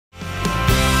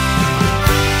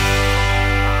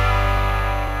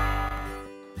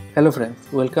Hello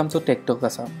friends, welcome to TechTalk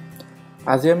Assam.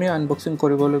 আজি আমি unboxing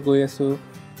কৰিবলৈ গৈ আছো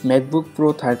Macbook Pro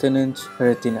 13-inch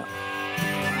Retina.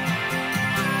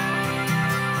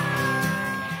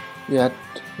 ইয়াত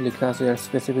লিখা আছে ইয়াৰ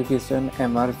স্পেসিফিকেশন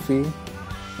MRP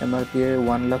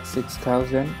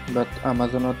 1,06,000 but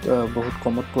Amazonত বহুত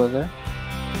কমত পোৱা যায়.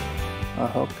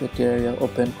 আহক এতিয়া ইয়াক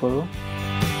ওপেন কৰো.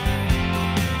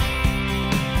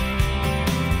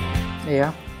 এয়া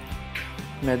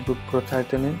Macbook Pro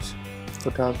 13-inch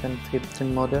 2015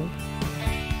 model.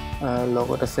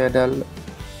 Logot আছে এডাল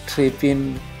 3-pin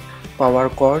power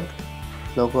cord,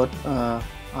 logot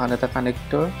আন এটা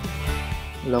কানেক্টৰ,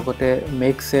 লগতে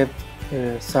MagSafe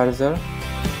চাৰ্জাৰ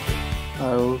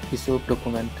আৰু কিছু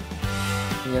ডকুমেন্ট.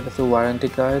 ইয়াত আছে ওয়াৰেন্টি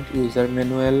কাৰ্ড, ইউজাৰ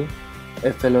মেনুৱেল,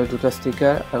 এপলৰ দুটা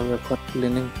ষ্টিকাৰ আৰু এখন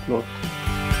ক্লিনিং ক্লথ.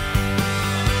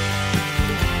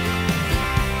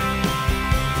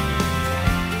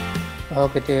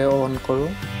 আহক এতিয়া অন কৰো.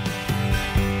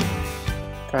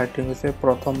 starting হৈছে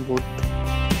প্ৰথম বুট.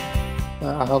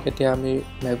 আহক এতিয়া আমি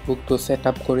MacBookটো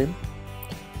সেটআপ কৰিম.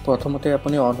 প্ৰথমতে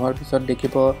আপুনি অন হোৱাৰ পিছত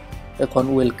দেখিব এখন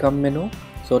ওয়েলকাম মেনু,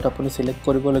 য'ত আপুনি সিলেক্ট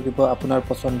কৰিব লাগিব আপোনাৰ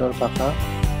পছন্দৰ ভাষা.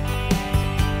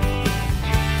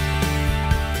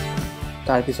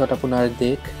 তাৰ পিছত আপোনাৰ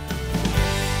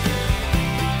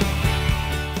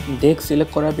ডেক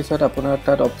সিলেক্ট কৰাৰ পিছত আপোনাৰ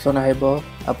তাত অপচন আহিব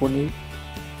আপুনি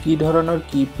কি ধৰণৰ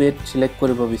কিপ্যাড সিলেক্ট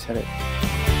কৰিব বিচাৰে.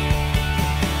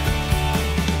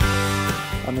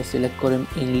 আমি সিলেক্ট কৰিম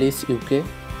ইংলিছ UK.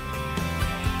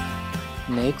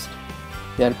 নেক্সট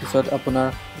ইয়াৰ পিছত আপোনাৰ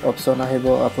অপচন আহিব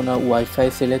আপোনাৰ ওয়াইফাই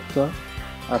সিলেক্টৰ.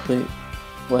 আপুনি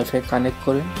ওয়াইফাই কানেক্ট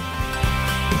কৰিম.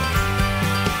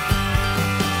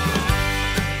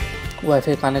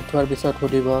 ওয়াইফাই কানেক্ট হোৱাৰ পিছত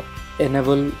সুধিব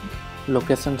এনেবল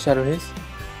লোকেশন সাৰ্ভিস,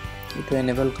 এটো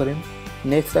এনেবল কৰিম.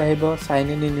 নেক্সট আহিব sign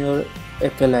in Euro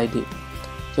Apple ID.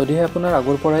 যদি আপোনাৰ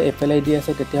আগৰ পৰা Apple ID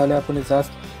আছে তেতিয়াহলে আপুনি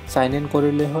জাস্ট সাইন ইন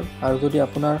কৰিলে হ'ল, আৰু যদি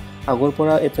আপোনাৰ আগৰ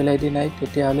পৰা Apple ID নাই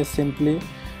তেতিয়াহলে simply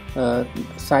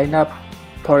sign up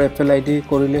for Apple ID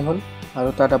কৰিলে হ'ল, আৰু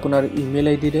তাত আপোনাৰ ইমেইল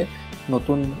ID ৰে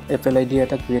নতুন Apple ID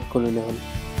এটা ক্ৰিয়েট কৰিলে হ'ল.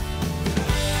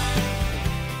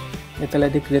 Apple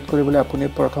ID ক্ৰিয়েট কৰিবলৈ আপুনি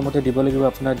প্ৰথমতে দিব লাগিব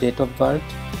আপোনাৰ date of birth.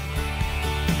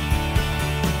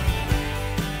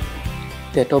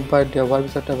 Date of birth দিয়াৰ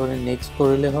পিছত আপুনি নেক্সট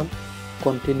কৰিলে হ'ল,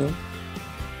 কন্টিনিউ.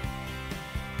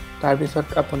 তাৰ পিছত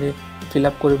আপুনি ফিল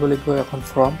আপ কৰিব লাগিব এখন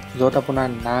ফৰ্ম, য'ত আপোনাৰ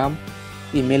নাম,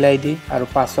 ইমেইল ID আৰু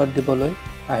পাছৱৰ্ড দিবলৈ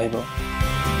আহিব.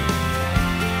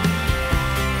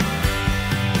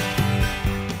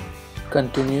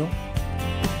 কন্টিনিউ.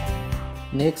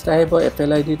 নেক্সট আহিব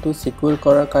Apple ID টো সিকিউৰ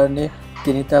কৰাৰ কাৰণে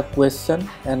তিনিটা কোৱেশ্চন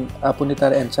এণ্ড আপুনি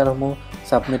তাৰ এনসাৰসমূহ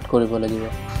সাবমিট কৰিব লাগিব.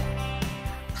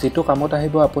 যেটো কামত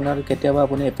আহিব আপোনাৰ কেতিয়াবা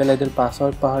আপুনি Apple ID ৰ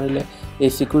পাছৱৰ্ড পাহৰিলে এই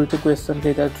সিকিউৰিটি কোৱেশ্চন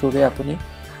কেইটাৰ থ্ৰুৰে আপুনি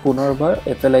পুনৰবাৰ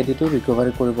Apple ID টো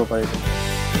ৰিকভাৰি কৰিব পাৰিব.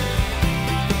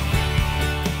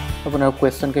 আপোনাৰ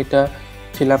কোৱেশ্চন কেইটা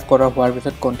ফিল আপ কৰা হোৱাৰ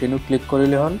পিছত কন্টিনিউ ক্লিক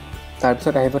কৰিলে হ'ল. তাৰ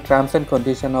পিছত আহিব terms and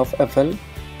condition of Apple,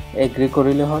 agri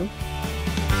কৰিলে হ'ল.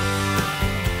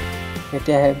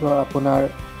 এতিয়া আহিব আপোনাৰ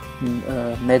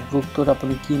MacBookটোত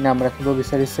আপুনি কি নাম ৰাখিব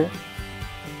বিচাৰিছে,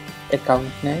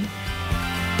 account name,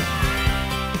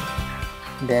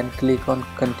 then click on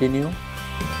continue.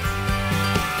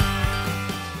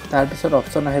 তাৰ পিছত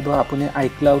অপচন আহিব আপুনি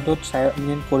iCloudত সাইন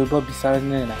ইন কৰিব বিচাৰে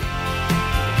নে নাই.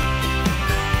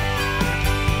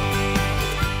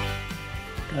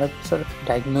 তাৰ পিছত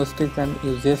ডায়াগনষ্টিক্স এণ্ড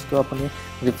ইউজেছটো আপুনি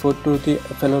ৰিপৰ্টটো যদি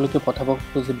এপললৈকে পঠাব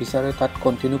বিচাৰে তাত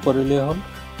কন্টিনিউ কৰিলে হ'ল.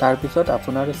 তাৰ পিছত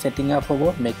আপোনাৰ সেটিং আপ হ'ব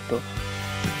মেকটো.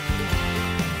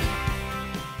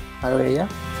 আৰু এয়া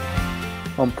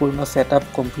সম্পূৰ্ণ সেটআপ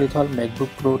কমপ্লিট হ'ল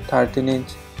MacBook Pro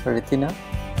 13-inch Retina.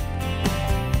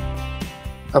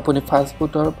 আপুনি ফাৰ্ষ্ট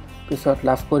বুটৰ পিছত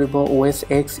লাভ কৰিব OS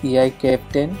X EI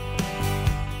Cap10,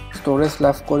 storage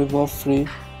লাভ কৰিব ফ্ৰী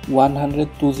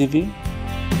 102 GB.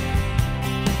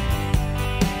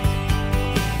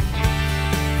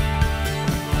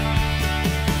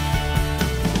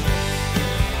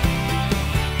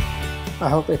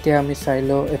 আহক এতিয়া আমি চাই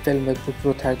লওঁ Apple MacBook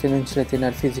Pro 13-inch Retina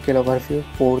physical overview,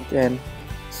 port and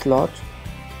slot.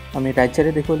 আমি ৰাইট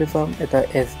সাইডে দেখিবলৈ পাম এটা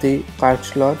SD card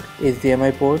slot,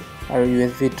 HDMI port আৰু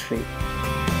USB 3.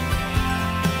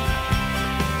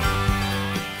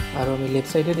 আৰু আমি লেফট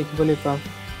সাইডে দেখিবলৈ পাম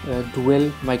dual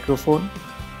microphone,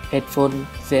 headphone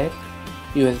Jack,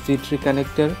 USB 3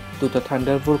 connector, দুটা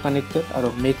থাণ্ডাৰবোল্ট কানেক্টৰ আৰু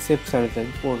MagSafe charger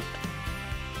port.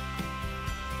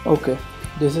 Okay,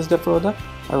 this is the product.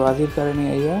 আৰু আজিৰ কাৰণে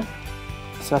এয়া.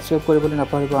 সাবস্ক্ৰাইব কৰিবলৈ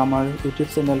নাপাহৰিব আমাৰ ইউটিউব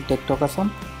চেনেল TechTalk Assam,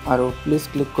 আৰু প্লিজ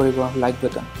ক্লিক কৰিব লাইক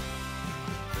বাটন.